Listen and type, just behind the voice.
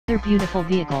beautiful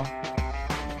vehicle.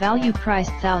 Value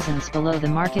priced thousands below the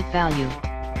market value,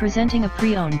 presenting a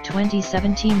pre-owned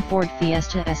 2017 Ford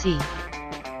Fiesta SE.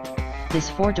 This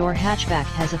four-door hatchback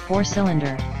has a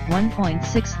 4-cylinder,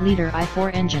 1.6-liter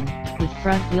i4 engine, with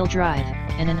front-wheel drive,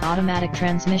 and an automatic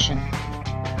transmission.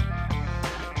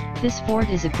 This Ford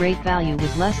is a great value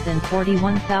with less than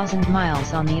 41,000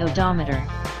 miles on the odometer.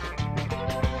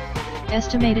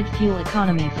 Estimated fuel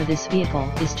economy for this vehicle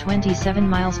is 27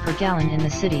 miles per gallon in the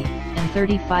city, and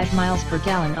 35 miles per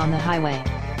gallon on the highway.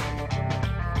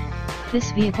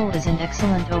 This vehicle is in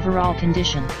excellent overall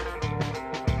condition.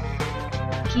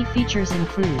 Key features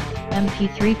include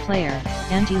MP3 player,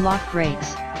 anti-lock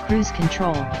brakes, cruise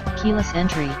control, keyless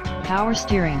entry, power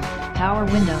steering, power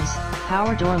windows,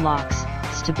 power door locks,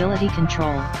 stability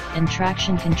control, and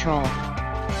traction control.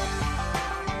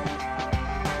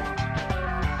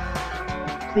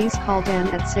 Please call Dan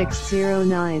at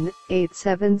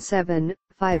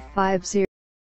 609-877-5500.